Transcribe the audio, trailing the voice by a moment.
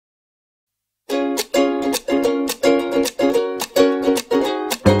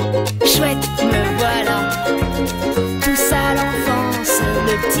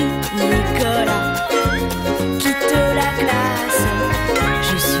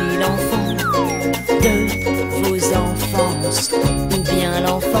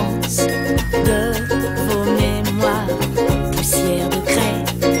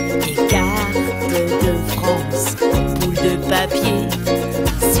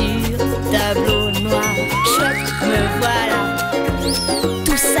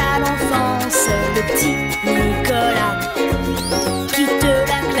le petit Nicolas. Quitte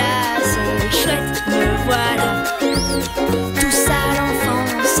la classe, chouette, me voilà. Tout ça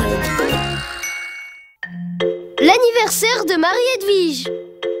l'enfance. L'anniversaire de Marie-Edwige.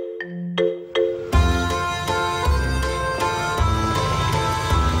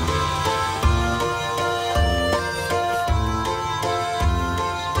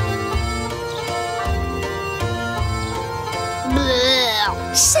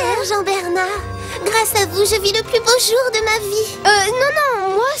 Cher Jean-Bernard, grâce à vous, je vis le plus beau jour de ma vie.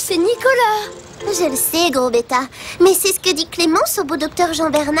 Non, moi c'est Nicolas. Je le sais, gros bêta, mais c'est ce que dit Clémence au beau docteur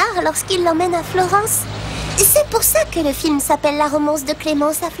Jean-Bernard lorsqu'il l'emmène à Florence. C'est pour ça que le film s'appelle La romance de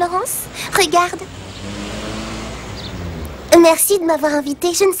Clémence à Florence. Regarde. Merci de m'avoir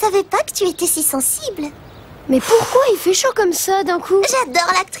invitée. Je ne savais pas que tu étais si sensible. Mais pourquoi il fait chaud comme ça d'un coup?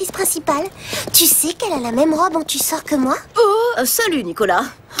 J'adore l'actrice principale. Tu sais qu'elle a la même robe en tussor que moi? Oh, salut Nicolas.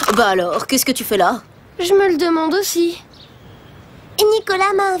 Bah alors, qu'est-ce que tu fais là? Je me le demande aussi.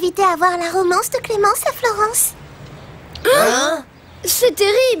 Nicolas m'a invité à voir la romance de Clémence à Florence. Hein? C'est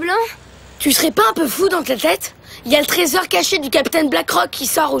terrible, hein? Tu serais pas un peu fou dans ta tête? Il y a le trésor caché du capitaine Blackrock qui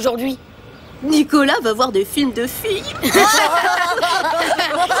sort aujourd'hui. Nicolas va voir des films de filles.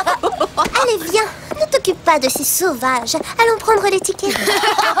 Allez, viens. Ne t'occupe pas de ces sauvages. Allons prendre les tickets.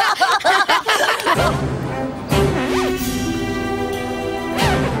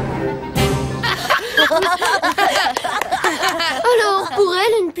 Alors, pour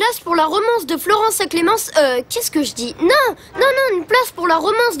elle, une place pour la romance de Florence à Clémence... qu'est-ce que je dis? Non, une place pour la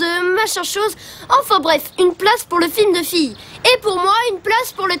romance de machin chose. Enfin bref, une place pour le film de filles. Et pour moi, une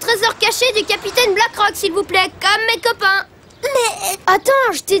place pour le trésor caché du capitaine Blackrock, s'il vous plaît, comme mes copains. Mais...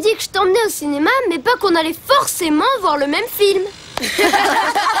 Attends, je t'ai dit que je t'emmenais au cinéma, mais pas qu'on allait forcément voir le même film.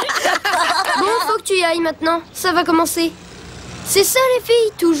 Bon, faut que tu y ailles maintenant, ça va commencer. C'est ça les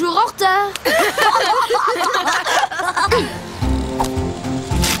filles, toujours en retard.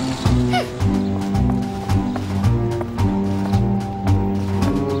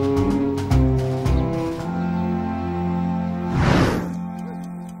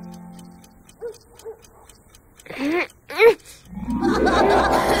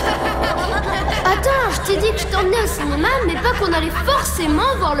 Attends, je t'ai dit que je t'emmenais au cinéma, mais pas qu'on allait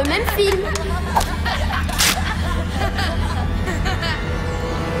forcément voir le même film.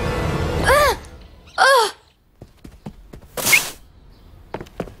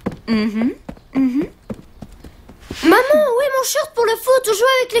 Maman, où est mon short pour le foot? On joue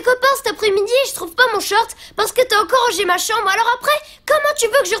avec les copains cet après-midi et je trouve pas mon short parce que t'as encore rangé ma chambre. Alors après, comment tu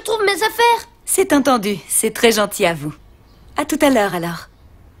veux que je retrouve mes affaires? C'est entendu, c'est très gentil à vous. À tout à l'heure alors.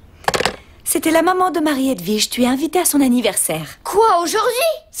 C'était la maman de Marie-Edwige, tu es invitée à son anniversaire. Quoi, aujourd'hui?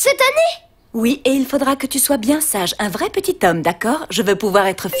 Cette année? Oui, et il faudra que tu sois bien sage, un vrai petit homme, d'accord? Je veux pouvoir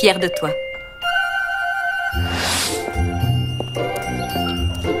être fière de toi.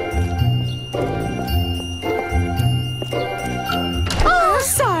 Oh,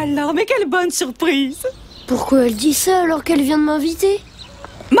 ça alors, mais quelle bonne surprise! Pourquoi elle dit ça alors qu'elle vient de m'inviter?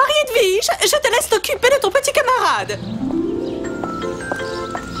 Marie-Edwige, je te laisse t'occuper de ton petit camarade.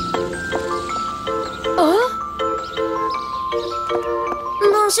 Oh?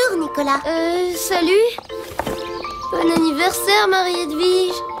 Bonjour, Nicolas. Salut. Bon anniversaire,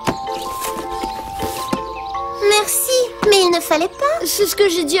 Marie-Edwige. Merci, mais il ne fallait pas. C'est ce que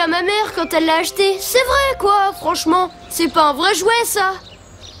j'ai dit à ma mère quand elle l'a acheté. C'est vrai, quoi, franchement. C'est pas un vrai jouet, ça.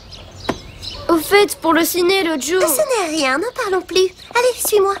 Au fait, pour le ciné l'autre jour... Ce n'est rien, n'en parlons plus. Allez,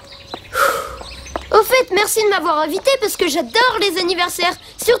 suis-moi. Au fait, merci de m'avoir invité parce que j'adore les anniversaires.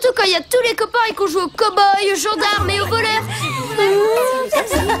 Surtout quand il y a tous les copains et qu'on joue aux cow-boys, aux gendarmes et aux voleurs.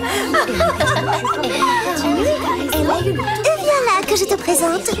 Et viens là que je te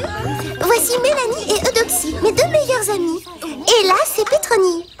présente. Voici Mélanie et Eudoxie, mes deux meilleures amies. Et là, c'est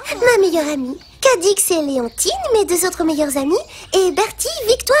Pétronie, ma meilleure amie. Cadix et Léontine, mes deux autres meilleures amies. Et Bertie,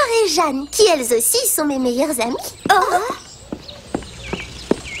 Victoire et Jeanne, qui elles aussi sont mes meilleures amies. Oh.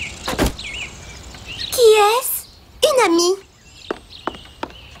 Qui est-ce? Une amie.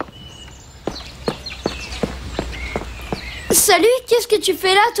 Salut, qu'est-ce que tu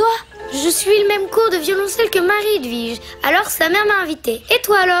fais là, toi? Je suis le même cours de violoncelle que Marie-Edwige. Alors sa mère m'a invitée. Et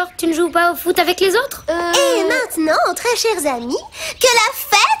toi alors? Tu ne joues pas au foot avec les autres? Et maintenant, très chers amis, que la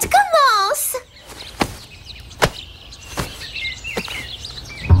fête commence!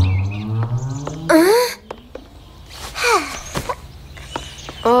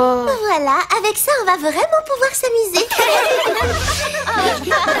 Oh. Voilà, avec ça, on va vraiment pouvoir s'amuser.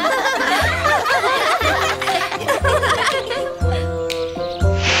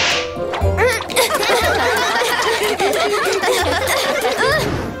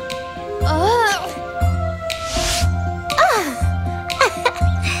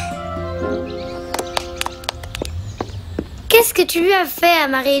 que tu lui as fait à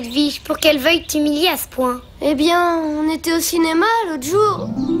Marie-Edwige pour qu'elle veuille t'humilier à ce point? Eh bien, on était au cinéma l'autre jour.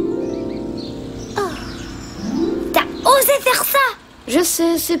 T'as osé faire ça? Je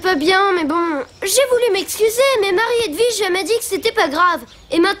sais, c'est pas bien, mais bon... J'ai voulu m'excuser, mais Marie-Edwige, elle m'a dit que c'était pas grave.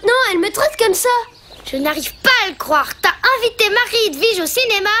 Et maintenant, elle me traite comme ça. Je n'arrive pas à le croire. T'as invité Marie-Edwige au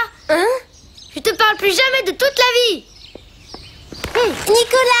cinéma? Hein? Je te parle plus jamais de toute la vie.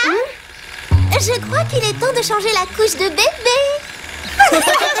 Nicolas, je crois qu'il est temps de changer la couche de bébé.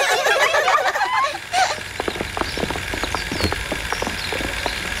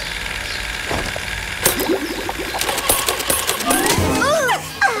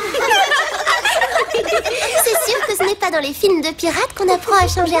 C'est sûr que ce n'est pas dans les films de pirates qu'on apprend à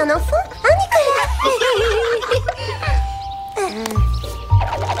changer un enfant, hein, Nicolas?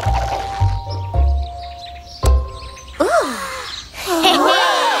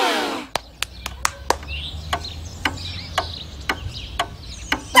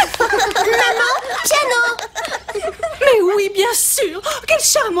 Mais oui, bien sûr. Quelle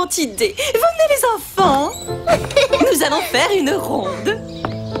charmante idée. Venez les enfants. Nous allons faire une ronde.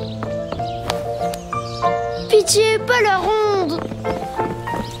 Pitié, pas la ronde.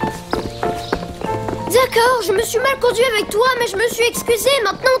 D'accord, je me suis mal conduit avec toi, mais je me suis excusée.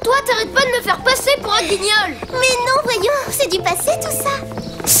 Maintenant, toi, t'arrêtes pas de me faire passer pour un guignol. Mais non, voyons, c'est du passé tout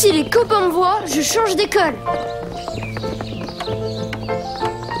ça. Si les copains me voient, je change d'école.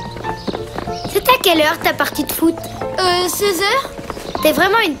 C'est à quelle heure ta partie de foot? 16h? T'es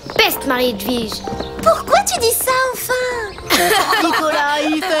vraiment une peste, Marie-Edwige. Pourquoi tu dis ça, enfin? Nicolas,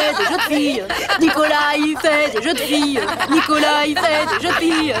 il fait des jeux de filles. Nicolas, il fait des jeux de filles. Nicolas, il fait des jeux de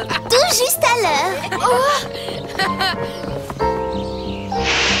filles. Tout juste à l'heure.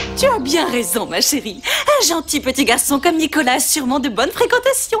 Tu as bien raison, ma chérie. Un gentil petit garçon comme Nicolas a sûrement de bonnes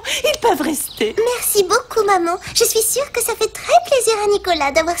fréquentations. Ils peuvent rester. Merci beaucoup, maman. Je suis sûre que ça fait très plaisir à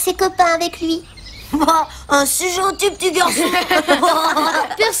Nicolas d'avoir ses copains avec lui. Un si gentil petit garçon.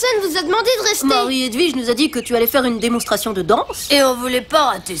 Personne vous a demandé de rester. Marie-Edwige nous a dit que tu allais faire une démonstration de danse. Et on voulait pas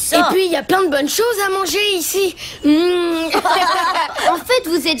rater ça. Et puis, il y a plein de bonnes choses à manger ici. En fait,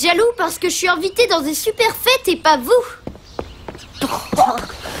 vous êtes jaloux parce que je suis invitée dans des super fêtes et pas vous.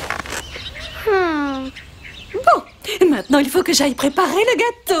 Bon, maintenant il faut que j'aille préparer le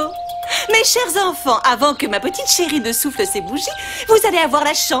gâteau. Mes chers enfants, avant que ma petite chérie ne souffle ses bougies, vous allez avoir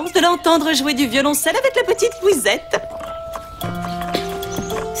la chance de l'entendre jouer du violoncelle avec la petite Louisette.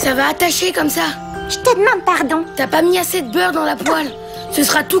 Ça va attacher comme ça. Je te demande pardon. T'as pas mis assez de beurre dans la poêle. Ce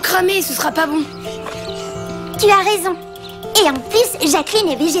sera tout cramé et ce sera pas bon. Tu as raison. Et en plus, Jacqueline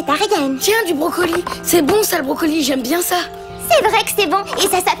est végétarienne. Tiens, du brocoli. C'est bon ça, le brocoli, j'aime bien ça. C'est vrai que c'est bon. Et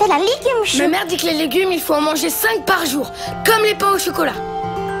ça s'appelle un légume chaud. Ma mère dit que les légumes, il faut en manger 5 par jour. Comme les pains au chocolat.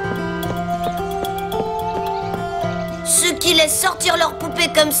 Ceux qui laissent sortir leur poupée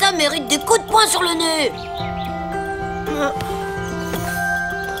comme ça méritent des coups de poing sur le nez.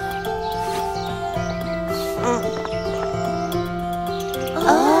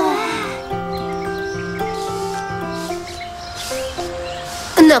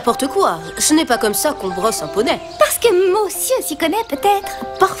 N'importe quoi. Ce n'est pas comme ça qu'on brosse un poney. Parce que monsieur s'y connaît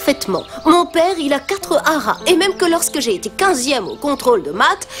peut-être. Parfaitement. Mon père, il a 4 haras. Et même que lorsque j'ai été 15e au contrôle de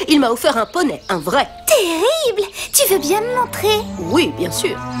maths, il m'a offert un poney, un vrai. Terrible. Tu veux bien me montrer? Oui, bien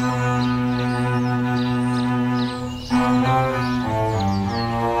sûr.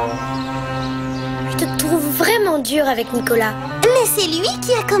 Je te trouve vraiment dur avec Nicolas. Mais c'est lui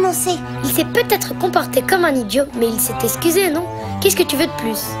qui a commencé. Il s'est peut-être comporté comme un idiot, mais il s'est excusé, non? Qu'est-ce que tu veux de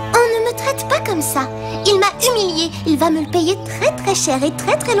plus? On ne me traite pas comme ça. Il m'a humiliée. Il va me le payer très très cher et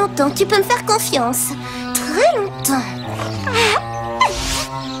très très longtemps. Tu peux me faire confiance. Très longtemps.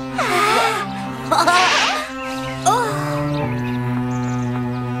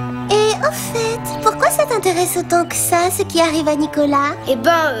 Et au fait, pourquoi ça t'intéresse autant que ça, ce qui arrive à Nicolas? Eh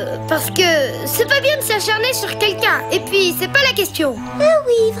ben, parce que c'est pas bien de s'acharner sur quelqu'un. Et puis, c'est pas la question. Ah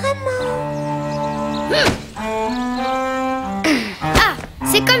oui, vraiment. Ah,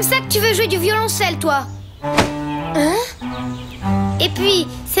 c'est comme ça que tu veux jouer du violoncelle, toi? Hein? Et puis,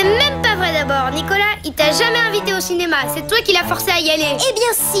 c'est même pas vrai d'abord. Nicolas, il t'a jamais invité au cinéma. C'est toi qui l'as forcé à y aller. Eh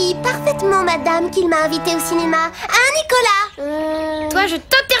bien si, parfaitement madame qu'il m'a invité au cinéma. Hein, Nicolas? Toi, je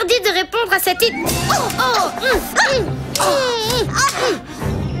t'interdis de répondre à cette idée.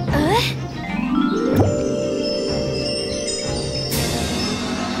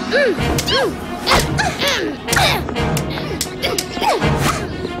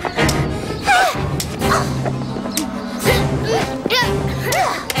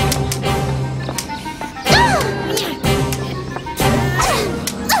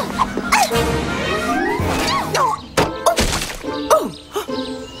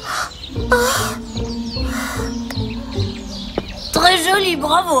 Oui,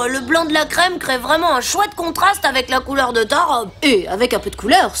 bravo, le blanc de la crème crée vraiment un chouette contraste avec la couleur de ta robe. Et avec un peu de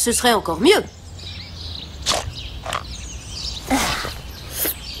couleur, ce serait encore mieux.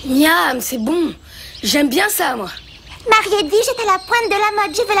 Miam, c'est bon. J'aime bien ça, moi. Marie-Edwige est à la pointe de la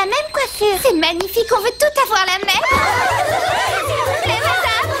mode. Je veux la même coiffure. C'est magnifique, on veut tout avoir la même. S'il vous plaît,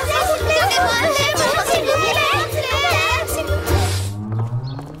 madame. Donnez-moi, s'il vous plaît.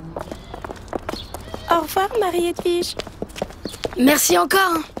 Au revoir, Marie-Edwige. Merci encore.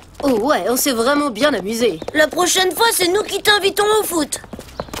 Hein. Oh ouais, on s'est vraiment bien amusé. La prochaine fois, c'est nous qui t'invitons au foot.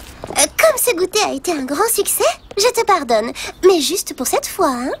 Comme ce goûter a été un grand succès, je te pardonne. Mais juste pour cette fois,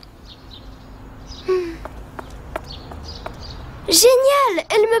 hein. Génial!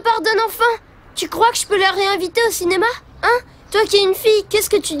 Elle me pardonne enfin! Tu crois que je peux la réinviter au cinéma? Hein? Toi qui es une fille, qu'est-ce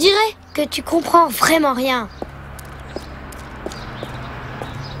que tu dirais? Que tu comprends vraiment rien.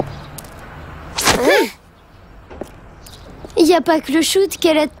 Il n'y a pas que le shoot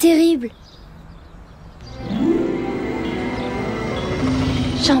qu'elle a de terrible.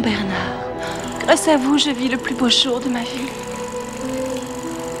 Jean-Bernard, grâce à vous, je vis le plus beau jour de ma vie.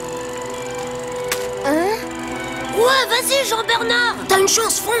 Ouais, vas-y, Jean-Bernard. T'as une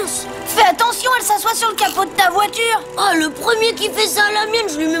chance, fonce. Fais attention, elle s'assoit sur le capot de ta voiture. Ah, le premier qui fait ça à la mienne,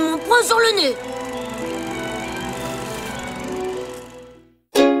 je lui mets mon poing sur le nez.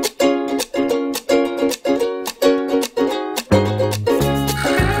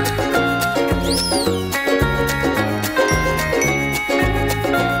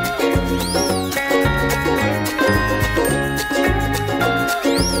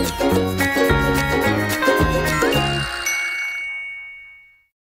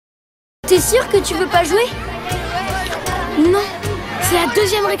 T'es sûr que tu veux pas jouer? Non, c'est la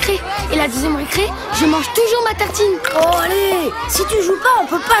deuxième récré. Et la deuxième récré, je mange toujours ma tartine. Oh, allez. Si tu joues pas, on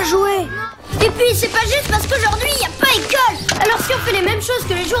peut pas jouer. Et puis, c'est pas juste parce qu'aujourd'hui, il n'y a pas école. Alors si on fait les mêmes choses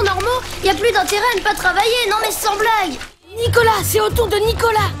que les jours normaux, il n'y a plus d'intérêt à ne pas travailler. Non mais sans blague. Nicolas, c'est au tour de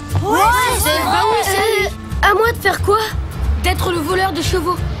Nicolas. Ouais, c'est Bah oui, c'est lui. À moi de faire quoi? D'être le voleur de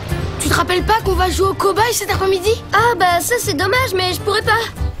chevaux. Tu te rappelles pas qu'on va jouer au cow-boy cet après-midi? Ah bah ça c'est dommage, mais je pourrais pas.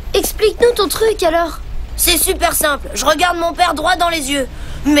 Explique-nous ton truc alors. C'est super simple. Je regarde mon père droit dans les yeux.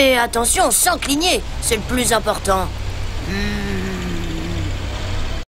 Mais attention, sans cligner. C'est le plus important.